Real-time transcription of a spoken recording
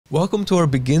Welcome to our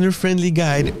beginner-friendly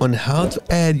guide on how to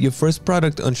add your first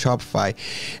product on Shopify.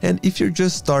 And if you're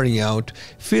just starting out,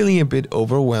 feeling a bit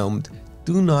overwhelmed,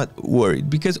 do not worry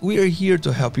because we are here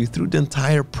to help you through the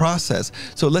entire process.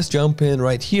 So let's jump in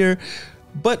right here.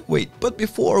 But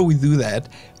before we do that,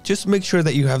 just make sure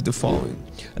that you have the following: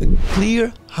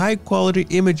 clear, high-quality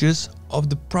images of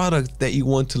the product that you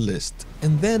want to list.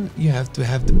 And then you have to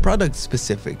have the product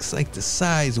specifics like the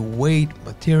size, weight,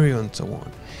 material, and so on.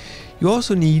 You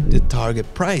also need the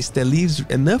target price that leaves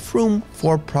enough room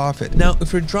for profit. Now,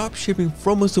 if you're drop shipping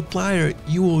from a supplier,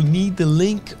 you will need the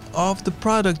link of the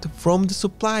product from the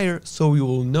supplier so you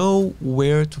will know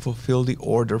where to fulfill the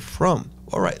order from.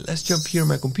 All right, let's jump here on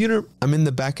my computer. I'm in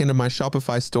the back end of my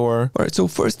Shopify store. All right, so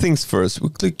first things first, we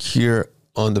click here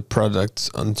on the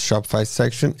products on the Shopify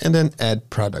section and then add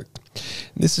product.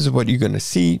 This is what you're going to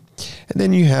see. And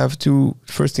then you have to,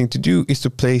 first thing to do is to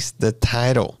place the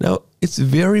title. Now, it's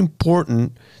very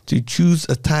important to choose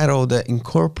a title that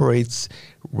incorporates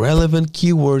relevant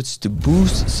keywords to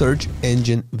boost search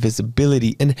engine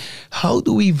visibility. And how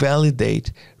do we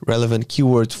validate relevant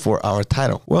keywords for our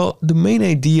title? Well, the main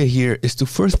idea here is to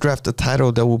first draft a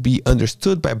title that will be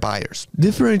understood by buyers,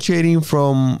 differentiating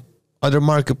from other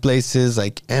marketplaces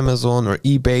like Amazon or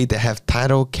eBay that have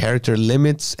title character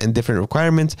limits and different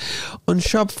requirements. On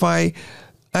Shopify,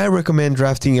 I recommend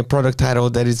drafting a product title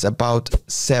that is about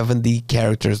 70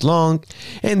 characters long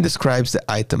and describes the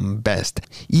item best.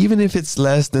 Even if it's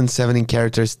less than 70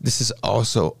 characters, this is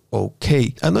also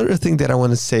okay. Another thing that I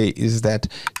want to say is that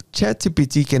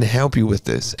ChatGPT can help you with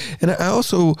this. And I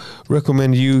also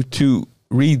recommend you to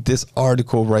read this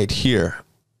article right here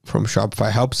from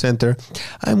Shopify Help Center.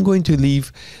 I'm going to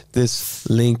leave this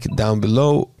link down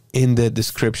below in the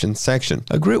description section.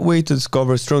 A great way to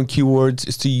discover strong keywords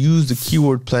is to use the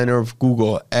keyword planner of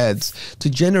Google Ads to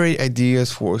generate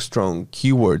ideas for strong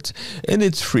keywords, and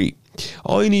it's free.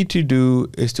 All you need to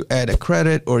do is to add a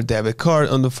credit or debit card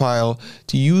on the file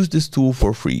to use this tool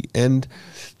for free, and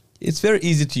it's very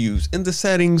easy to use. In the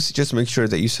settings, just make sure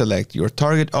that you select your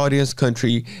target audience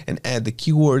country and add the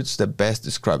keywords that best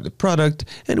describe the product,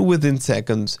 and within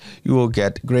seconds, you will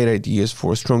get great ideas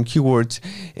for strong keywords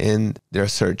in their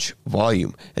search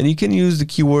volume. And you can use the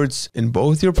keywords in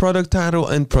both your product title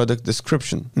and product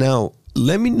description. Now,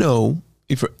 let me know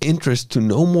if you're interested to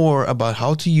know more about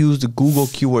how to use the Google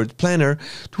Keyword Planner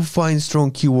to find strong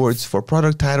keywords for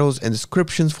product titles and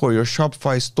descriptions for your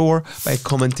Shopify store by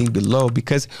commenting below,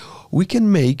 because we can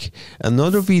make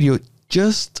another video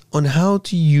just on how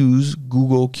to use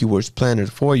Google Keywords Planner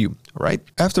for you, right?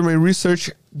 After my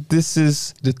research, this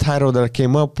is the title that I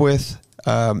came up with.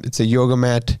 It's a yoga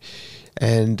mat,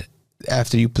 and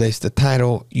after you place the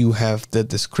title, you have the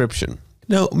description.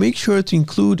 Now, make sure to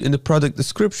include in the product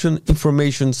description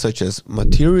information such as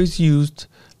materials used,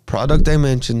 product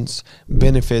dimensions,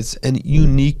 benefits, and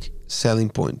unique selling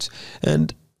points.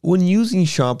 And when using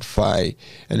Shopify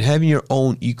and having your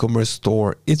own e-commerce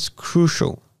store, it's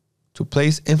crucial to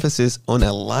place emphasis on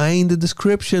aligning the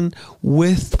description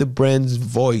with the brand's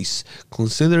voice,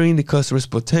 considering the customer's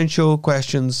potential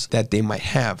questions that they might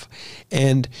have.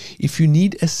 And if you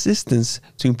need assistance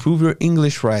to improve your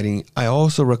English writing, I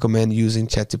also recommend using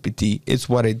ChatGPT. It's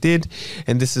what I did,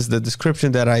 and this is the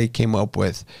description that I came up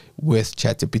with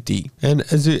ChatGPT. And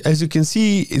as you can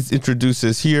see, it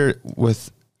introduces here with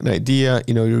an idea,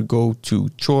 you go to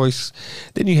choice,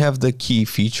 then you have the key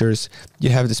features,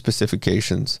 you have the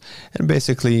specifications, and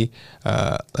basically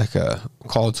like a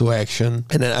call to action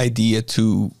and an idea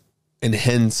to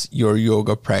enhance your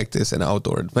yoga practice and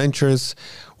outdoor adventures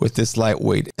with this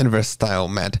lightweight and versatile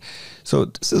mat. So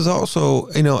this is also,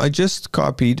 I just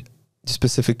copied the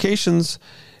specifications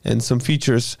and some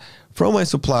features from my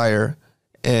supplier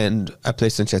and I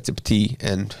placed in ChatGPT,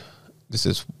 and this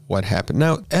is what happened.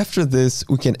 Now, after this,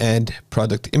 we can add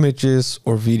product images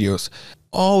or videos.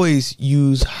 Always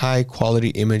use high quality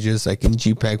images like in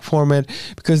JPEG format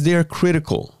because they are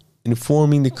critical in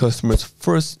forming the customer's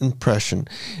first impression.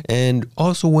 And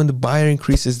also when the buyer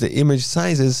increases the image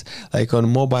sizes, like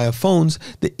on mobile phones,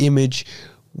 the image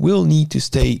will need to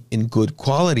stay in good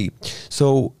quality.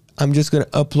 So I'm just going to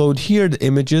upload here the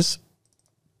images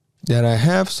that I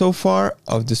have so far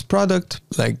of this product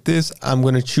like this. I'm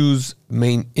going to choose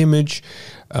main image.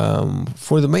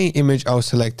 For the main image, I'll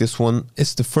select this one.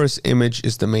 It's the first image,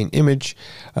 is the main image.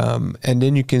 And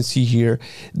then you can see here,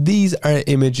 these are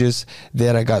images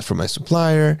that I got from my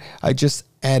supplier. I just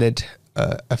added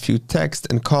a few text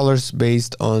and colors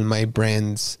based on my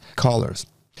brand's colors.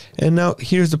 And now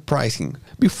here's the pricing.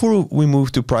 Before we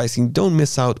move to pricing, don't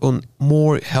miss out on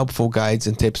more helpful guides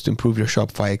and tips to improve your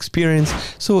Shopify experience.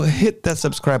 So hit that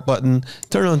subscribe button,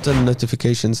 turn on the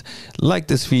notifications, like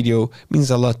this video,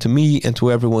 means a lot to me and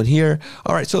to everyone here.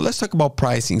 All right, so let's talk about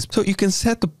pricing. So you can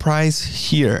set the price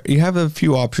here. You have a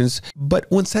few options, but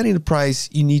when setting the price,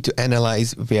 you need to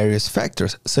analyze various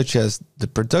factors such as the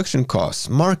production costs,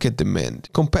 market demand,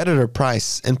 competitor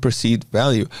price, and perceived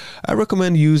value. I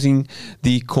recommend using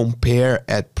the compare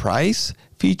at price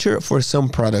feature for some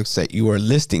products that you are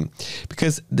listing,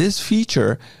 because this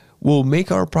feature will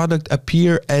make our product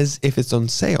appear as if it's on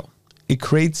sale. It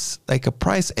creates like a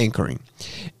price anchoring,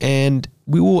 and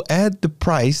we will add the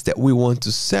price that we want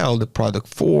to sell the product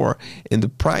for in the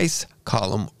price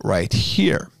column right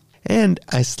here, and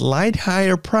a slight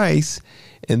higher price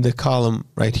in the column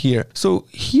right here. So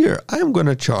here I'm going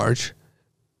to charge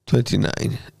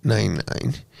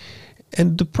 $29.99,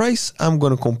 and the price I'm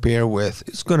going to compare with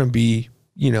is going to be,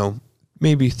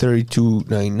 maybe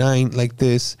 $32.99 like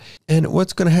this. And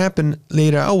what's going to happen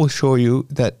later, I will show you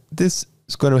that this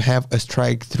is going to have a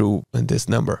strike through in this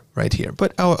number right here,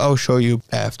 but I'll show you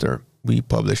after we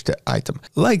publish the item.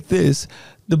 Like this,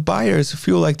 the buyers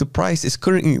feel like the price is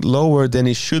currently lower than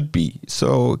it should be,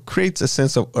 so it creates a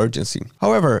sense of urgency.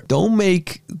 However, don't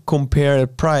make compare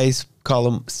price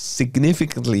column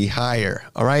significantly higher.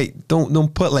 All right,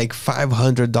 don't put like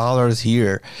 $500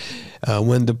 here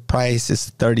when the price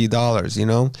is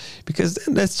 $30, because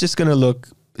then that's just gonna look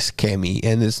scammy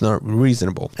and it's not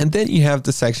reasonable. And then you have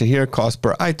the section here, cost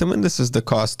per item, and this is the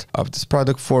cost of this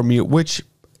product for me, which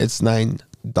it's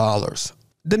 $9.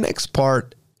 The next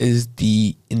part is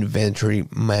the inventory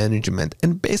management,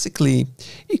 and basically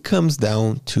it comes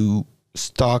down to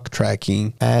stock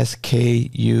tracking,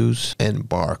 SKUs, and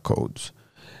barcodes.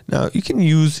 Now you can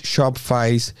use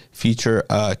Shopify's feature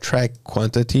track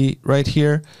quantity right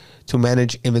here to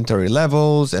manage inventory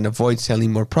levels and avoid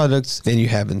selling more products than you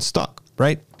have in stock,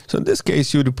 right? So in this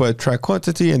case, you would put track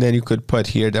quantity, and then you could put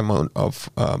here the amount of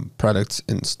products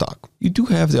in stock. You do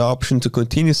have the option to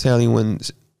continue selling when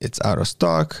it's out of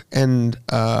stock. And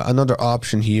another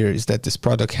option here is that this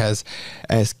product has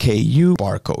SKU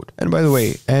barcode. And by the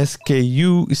way,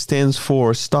 SKU stands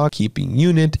for stock keeping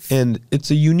unit, and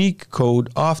it's a unique code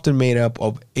often made up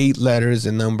of 8 letters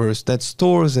and numbers that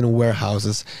stores and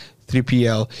warehouses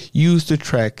 3PL use to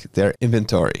track their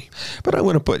inventory. But I'm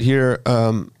going to put here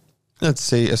let's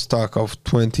say a stock of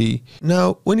 20.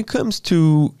 Now, when it comes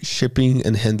to shipping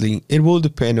and handling, it will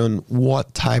depend on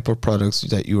what type of products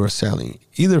that you are selling,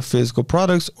 either physical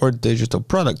products or digital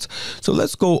products. So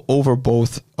let's go over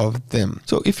both of them.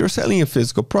 So if you're selling a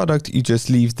physical product, you just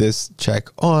leave this check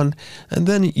on, and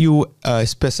then you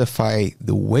specify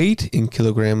the weight in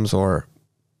kilograms or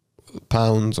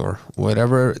pounds or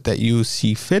whatever that you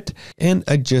see fit, and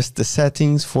adjust the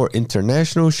settings for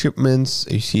international shipments.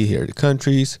 You see here the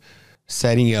countries,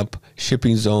 setting up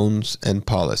shipping zones and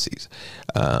policies.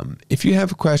 If you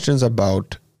have questions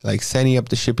about like setting up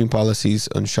the shipping policies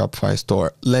on Shopify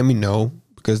store, let me know,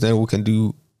 because then we can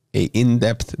do a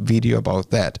in-depth video about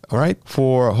that. All right,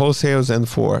 for wholesales and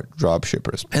for drop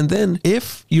shippers. And then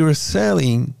if you're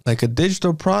selling like a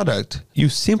digital product, you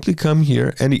simply come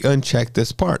here and you uncheck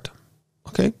this part.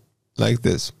 Okay, like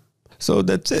this. So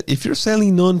that's it. If you're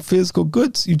selling non-physical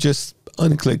goods, you just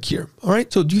unclick here. All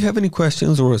right. So do you have any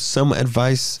questions or some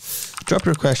advice? Drop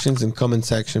your questions in comment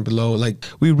section below. Like,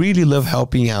 we really love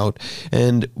helping out,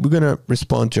 and we're going to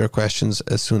respond to your questions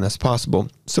as soon as possible.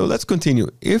 So let's continue.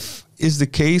 If is the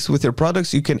case with your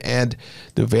products, you can add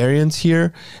the variants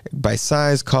here by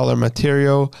size, color,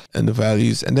 material, and the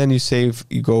values. And then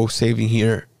you go saving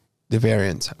here the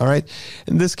variants. All right.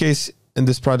 In this case, in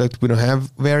this product, we don't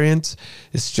have variants.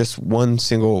 It's just one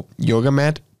single yoga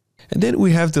mat. And then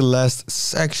we have the last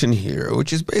section here,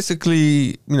 which is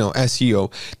basically,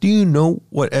 SEO. Do you know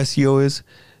what SEO is?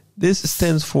 This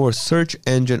stands for search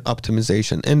engine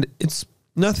optimization, and it's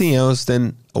nothing else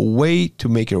than a way to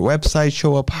make your website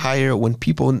show up higher when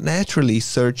people naturally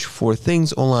search for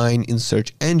things online in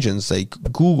search engines like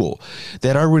Google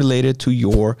that are related to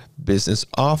your business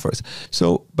offers.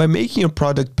 So by making a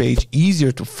product page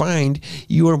easier to find,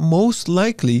 you are most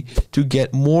likely to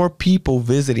get more people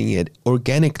visiting it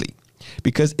organically,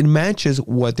 because it matches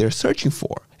what they're searching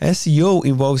for. SEO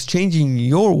involves changing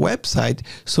your website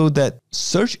so that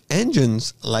search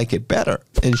engines like it better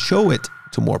and show it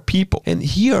to more people. And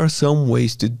here are some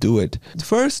ways to do it. The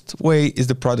first way is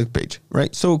the product page,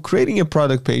 right? So creating a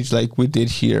product page like we did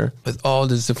here with all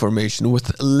this information,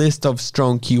 with a list of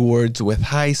strong keywords, with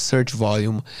high search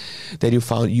volume that you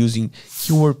found using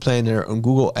Keyword Planner on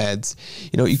Google Ads.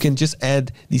 You know, you can just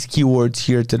add these keywords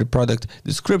here to the product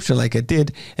description like I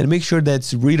did, and make sure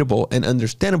that's readable and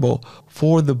understandable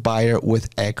for the buyer with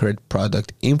accurate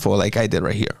product info like I did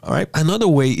right here. All right. Another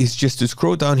way is just to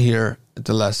scroll down here at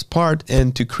the last part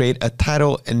and to create a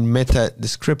title and meta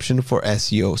description for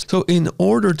SEO. So in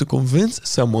order to convince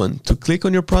someone to click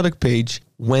on your product page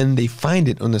when they find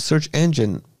it on a search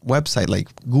engine website like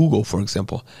Google, for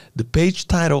example, the page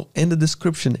title and the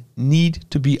description need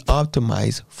to be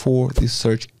optimized for the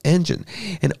search engine,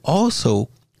 and also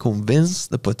convince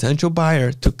the potential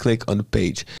buyer to click on the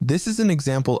page. This is an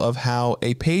example of how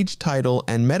a page title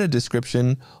and meta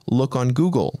description look on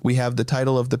Google. We have the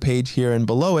title of the page here, and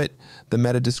below it, the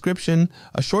meta description,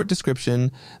 a short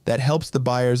description that helps the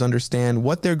buyers understand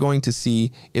what they're going to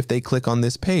see if they click on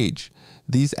this page.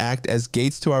 These act as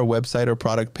gates to our website or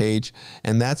product page,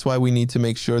 and that's why we need to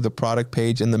make sure the product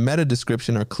page and the meta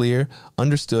description are clear,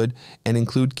 understood, and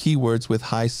include keywords with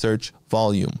high search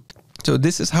volume. So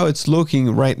this is how it's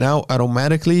looking right now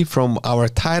automatically from our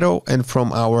title and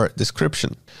from our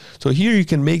description. So here you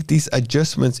can make these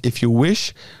adjustments if you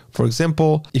wish. For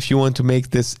example, if you want to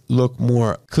make this look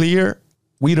more clear,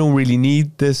 we don't really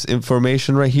need this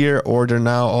information right here, order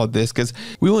now, all this, because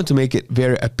we want to make it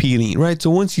very appealing, right?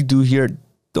 So once you do here,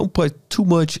 don't put too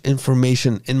much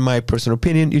information, in my personal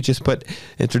opinion. You just put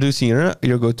introducing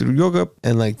your go-to yoga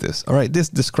and like this. All right, this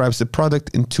describes the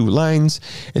product in 2 lines.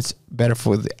 It's better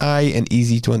for the eye and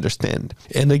easy to understand.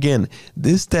 And again,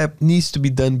 this step needs to be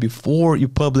done before you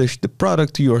publish the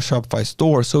product to your Shopify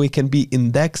store so it can be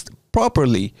indexed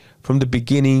properly from the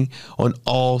beginning on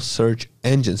all search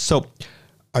engines. So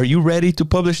are you ready to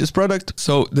publish this product?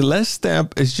 So the last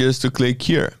step is just to click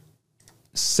here,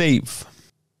 save.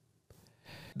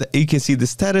 You can see the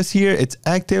status here, it's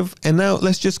active. And now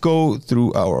let's just go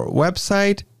through our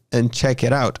website and check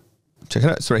it out. Check it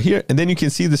out, it's right here. And then you can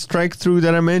see the strike through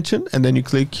that I mentioned. And then you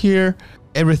click here,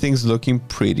 everything's looking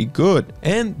pretty good.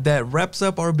 And that wraps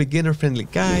up our beginner friendly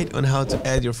guide on how to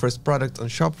add your first product on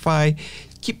Shopify.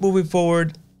 Keep moving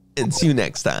forward and see you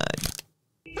next time.